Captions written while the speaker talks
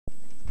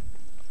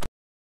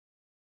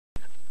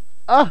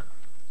Oh!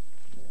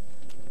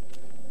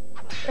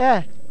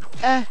 Eh!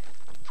 Eh!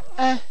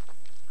 Eh!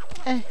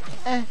 Eh!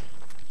 Eh!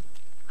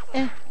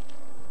 Eh!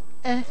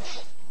 Eh!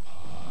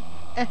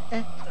 Eh!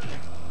 Eh!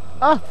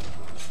 Oh!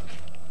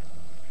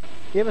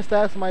 You ever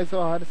stab somebody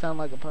so hard it sound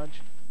like a punch?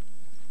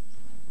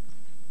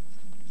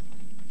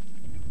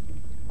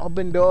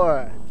 Open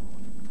door.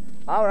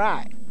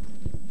 Alright.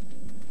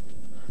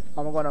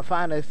 I'm gonna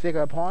find a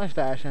secret porn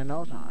stash in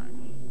no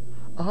time.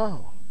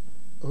 Oh.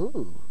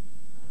 Ooh.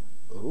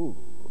 Ooh.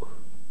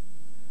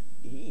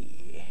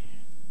 Eee.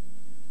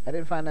 I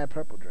didn't find that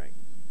purple drink.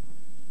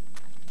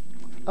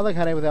 I like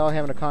how they was all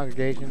having a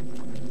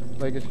congregation.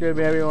 Like, excuse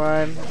me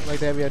everyone. I'd like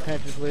to have your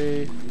attention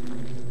please.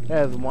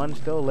 There's one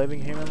still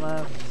living human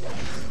left.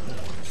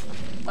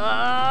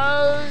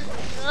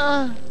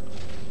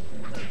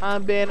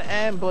 I'm being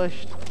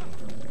ambushed.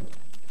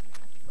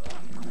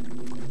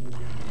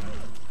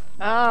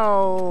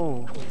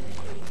 Ow!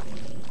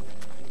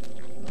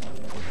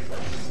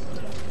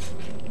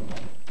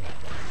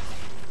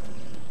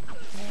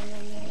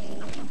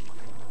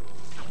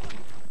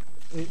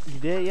 You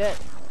did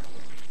yet?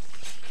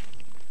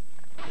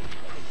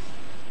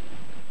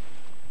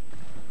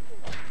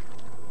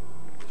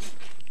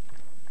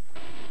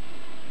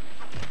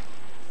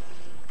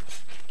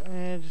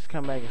 Just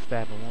come back and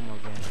stab him one more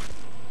game.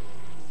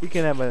 You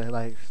can never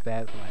like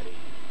stab somebody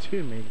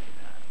too many times.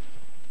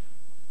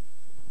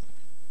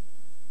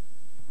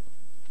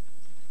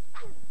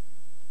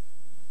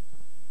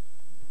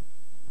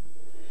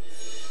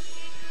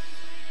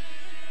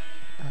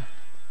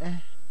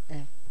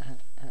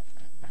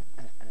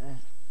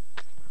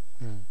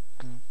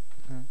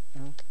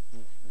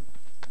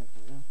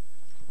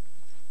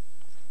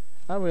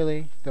 I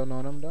really don't know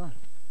what I'm doing.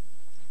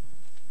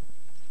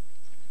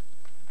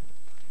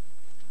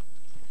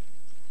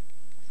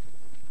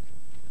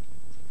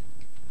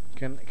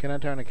 Can I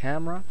turn the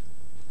camera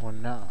or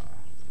no?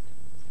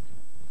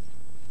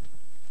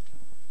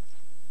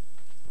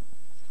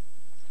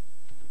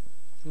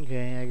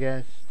 Okay, I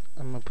guess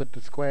I'm gonna put the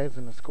squares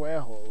in the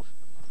square holes.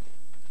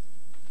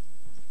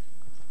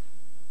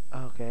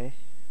 Okay.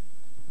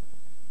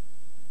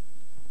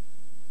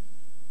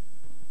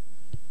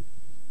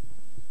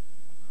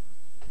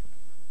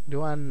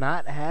 Do I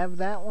not have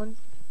that one?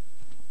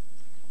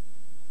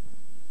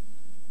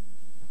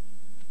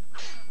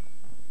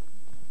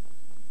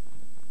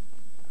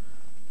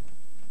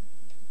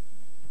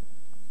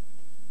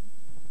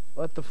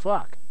 What the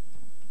fuck?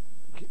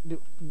 Do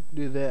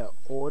they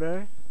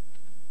order?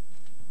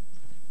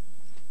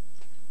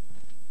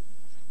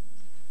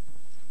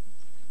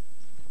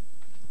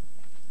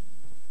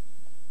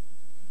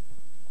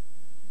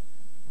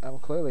 I'm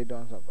clearly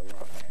doing something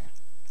wrong here.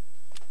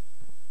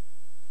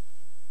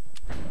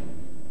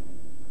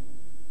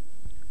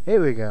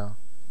 Here we go.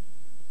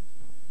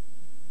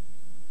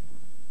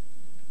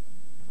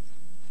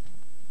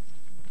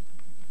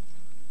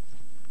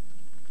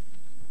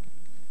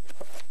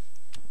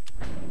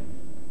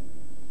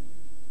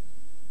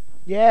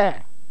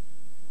 Yeah.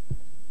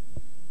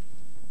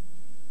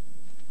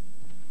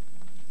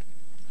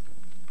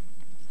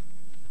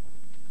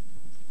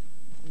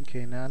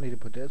 Okay, now I need to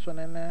put this one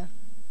in there.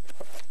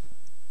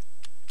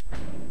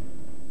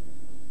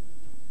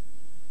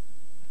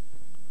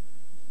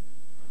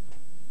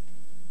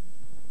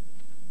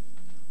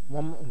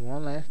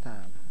 One last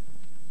time.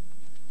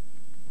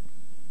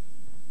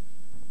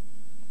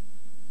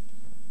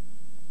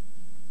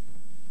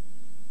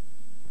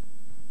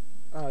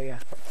 Oh yeah.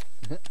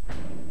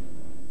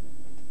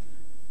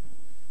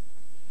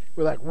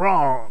 We're like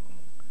wrong.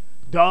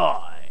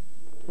 Die.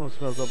 One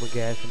smells up with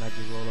gas and I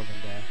just roll up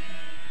and die.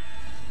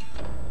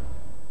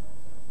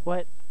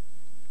 What?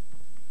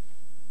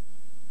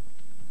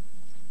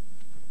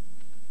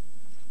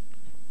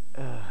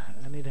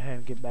 I need to hurry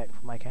and get back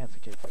for my cancer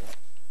kit.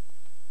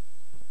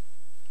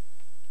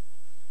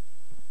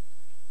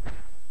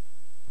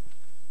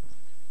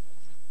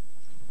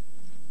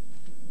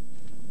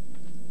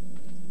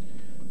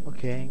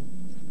 Okay.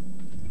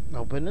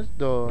 Open this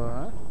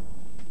door.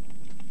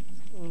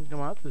 Come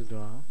out this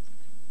door.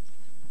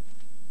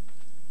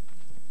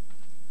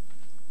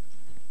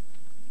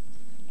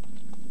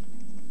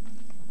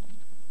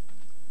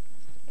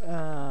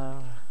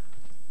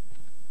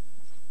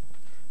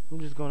 I'm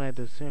just gonna have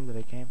to assume that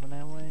it came from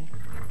that way.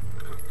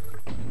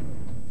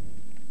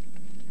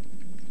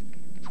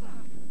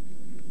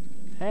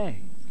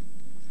 Hey,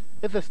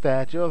 it's a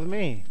statue of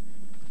me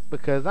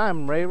because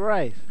I'm Ray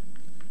Rice.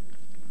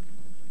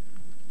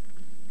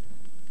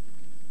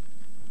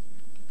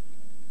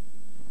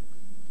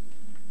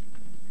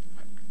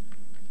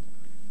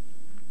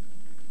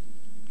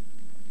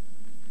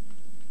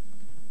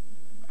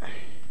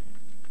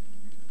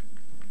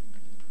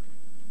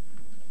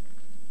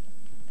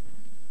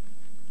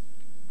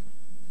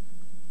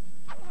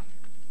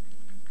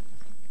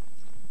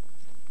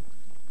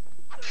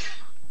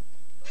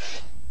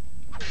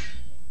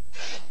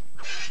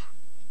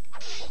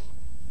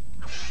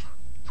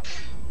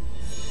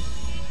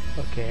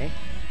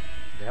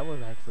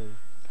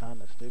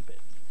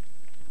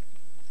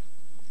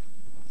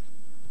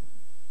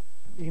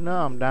 You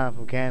know I'm dying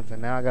from cancer.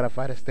 Now I gotta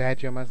fight a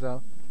statue of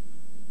myself.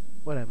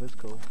 Whatever, it's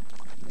cool.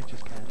 It's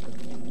just cancer.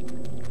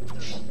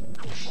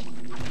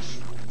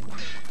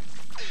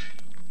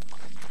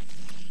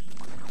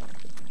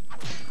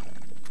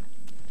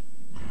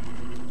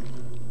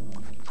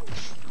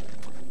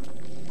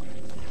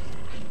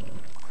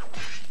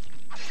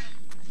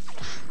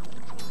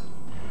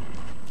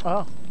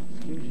 Oh,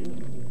 excuse you.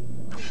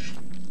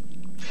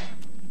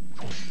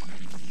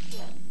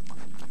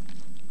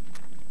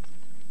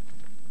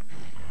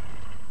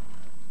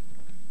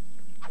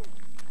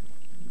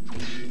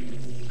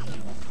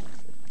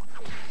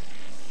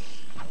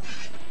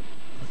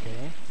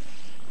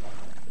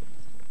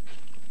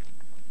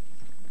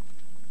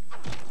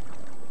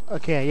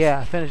 Okay, yeah,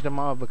 I finished him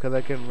off because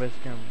I couldn't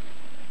risk him,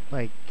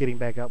 like, getting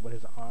back up with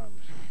his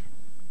arms.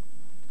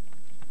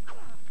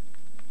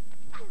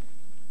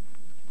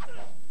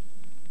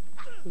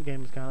 This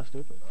game is kind of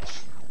stupid.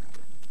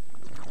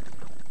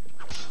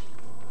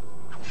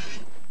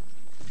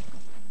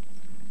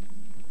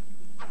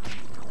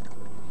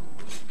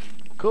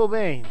 Cool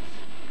beans.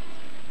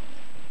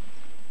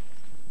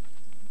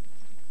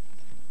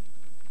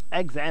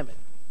 Examine.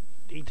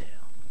 Detail.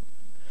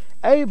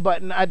 A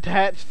button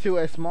attached to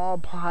a small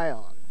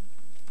pylon.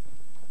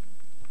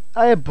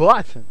 A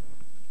button.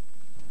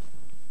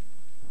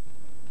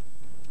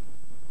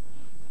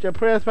 Just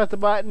press the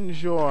button,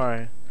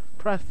 sure.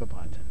 Press the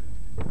button.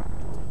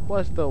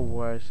 What's the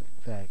worst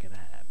that can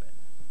happen?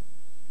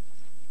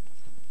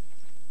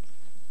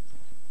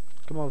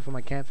 Come over for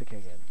my cancer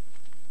kick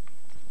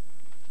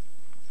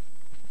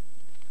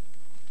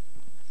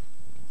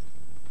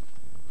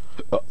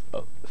in.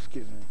 Oh,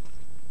 excuse me.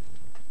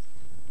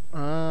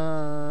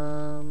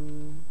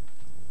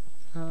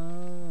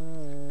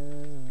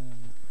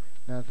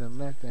 Nothing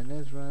left in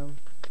this room.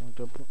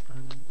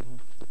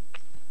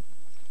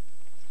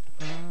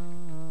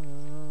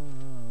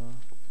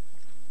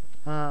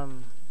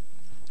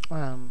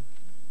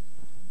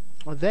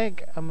 I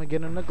think I'm gonna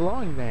get in the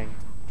glowing thing.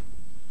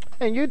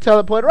 And you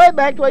teleport right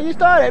back to where you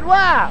started.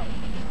 Wow!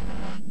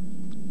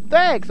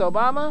 Thanks,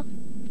 Obama.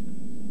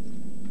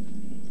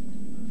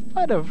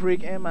 What the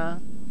freak am I?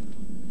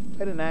 I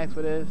didn't ask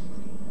for this.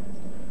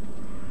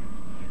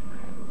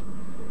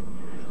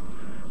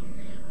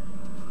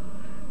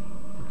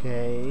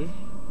 Okay.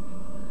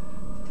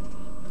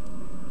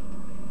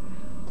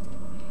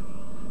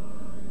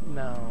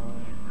 No.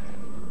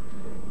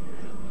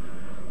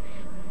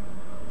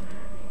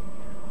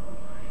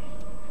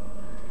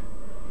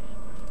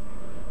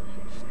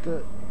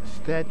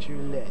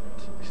 Statuette.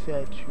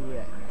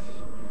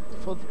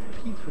 Floats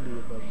peacefully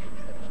above the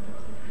pedestal.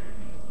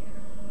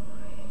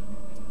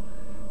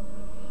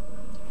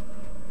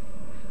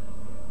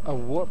 A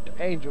warped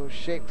angel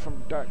shaped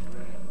from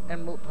darkness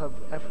and moved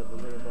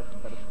effortlessly above the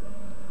pedestal.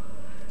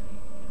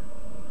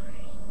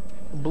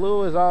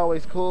 Blue is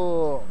always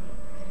cool.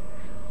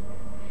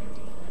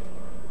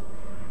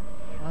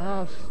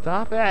 Oh,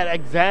 stop it.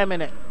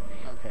 Examine it.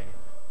 Okay.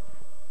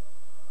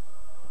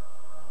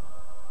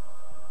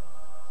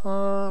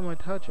 I'm gonna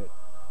touch it.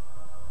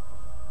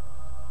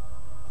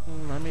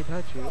 Let me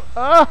touch you.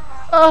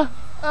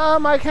 Oh,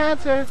 my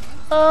cancer.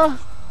 Oh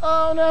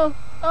no.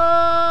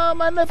 Oh,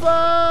 my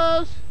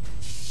nipples.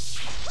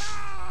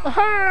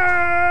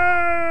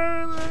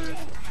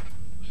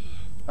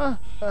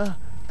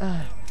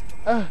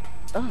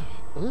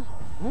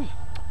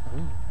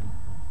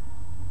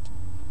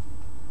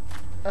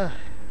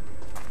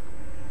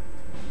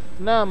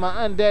 Now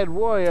my undead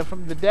warrior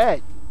from the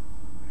dead,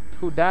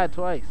 who died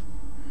twice.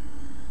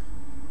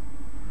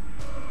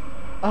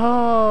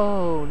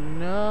 Oh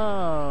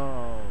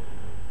no!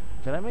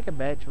 Did I make a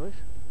bad choice?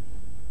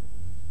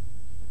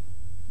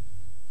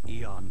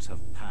 Eons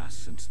have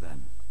passed since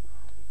then,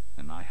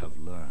 and I have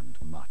learned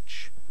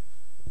much.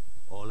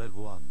 All at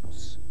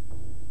once,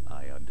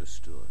 I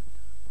understood.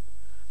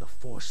 The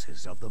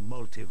forces of the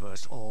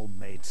multiverse all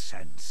made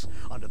sense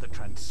under the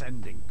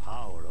transcending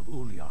power of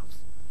Ulyath.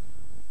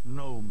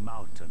 No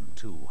mountain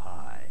too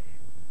high,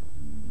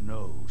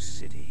 no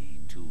city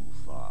too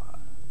far.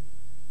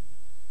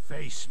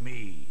 Face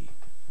me,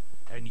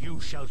 and you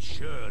shall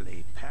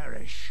surely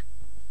perish.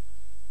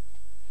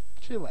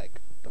 She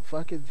like, the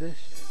fuck is this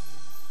shit?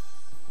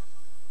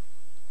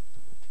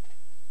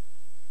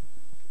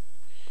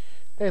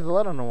 Hey, there's a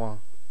letter on the wall.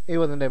 It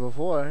wasn't there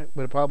before,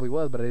 but it probably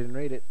was, but I didn't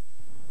read it.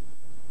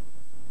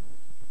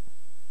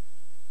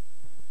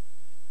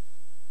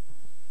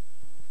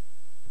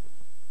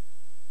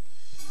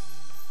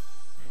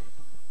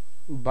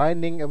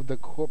 Binding of the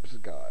Corpse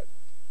God.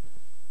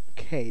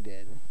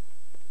 Caden.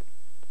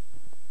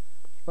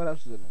 What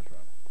else is in this room?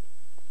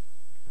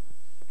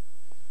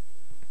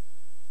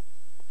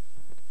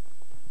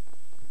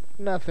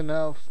 Nothing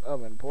else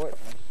of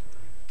importance.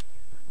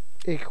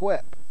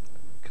 Equip.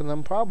 Because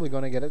I'm probably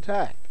going to get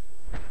attacked.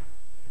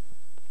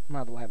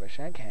 Might as well have a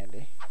shank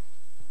handy.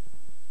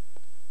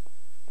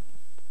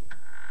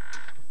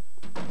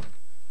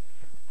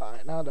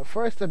 Alright, now the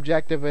first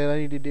objective I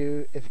need to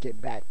do is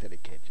get back to the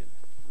kitchen.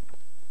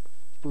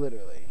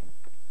 Literally.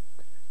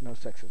 No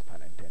sexist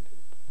pun intended.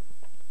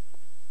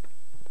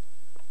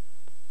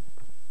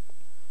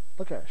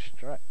 Look at her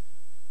strut.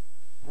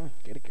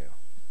 Get it, girl.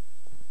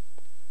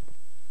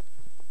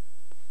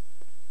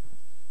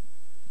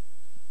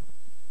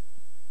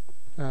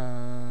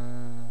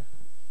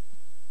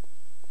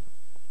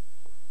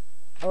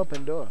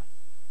 Open door.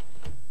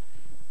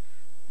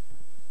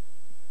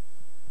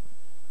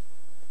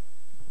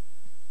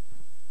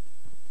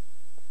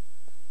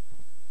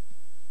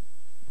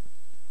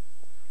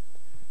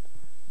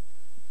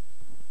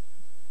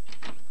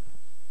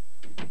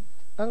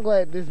 I'm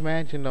glad this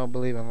mansion don't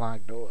believe in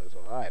locked doors,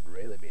 or I'd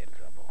really be in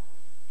trouble.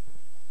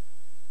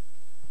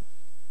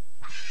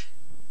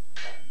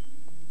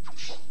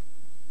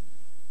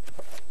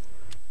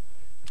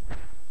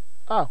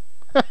 Oh.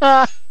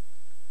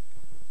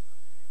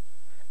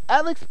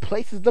 Alex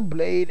places the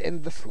blade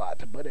in the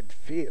slot, but it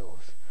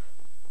feels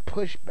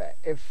pushback.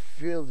 It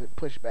feels it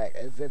push back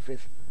as if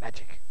it's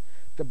magic.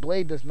 The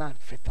blade does not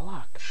fit the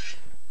lock.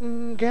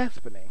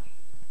 Gasping.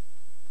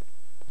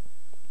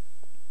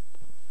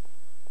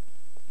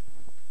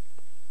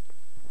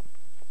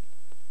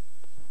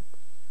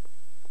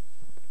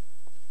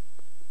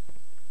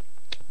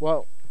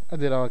 Well, I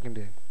did all I can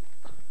do.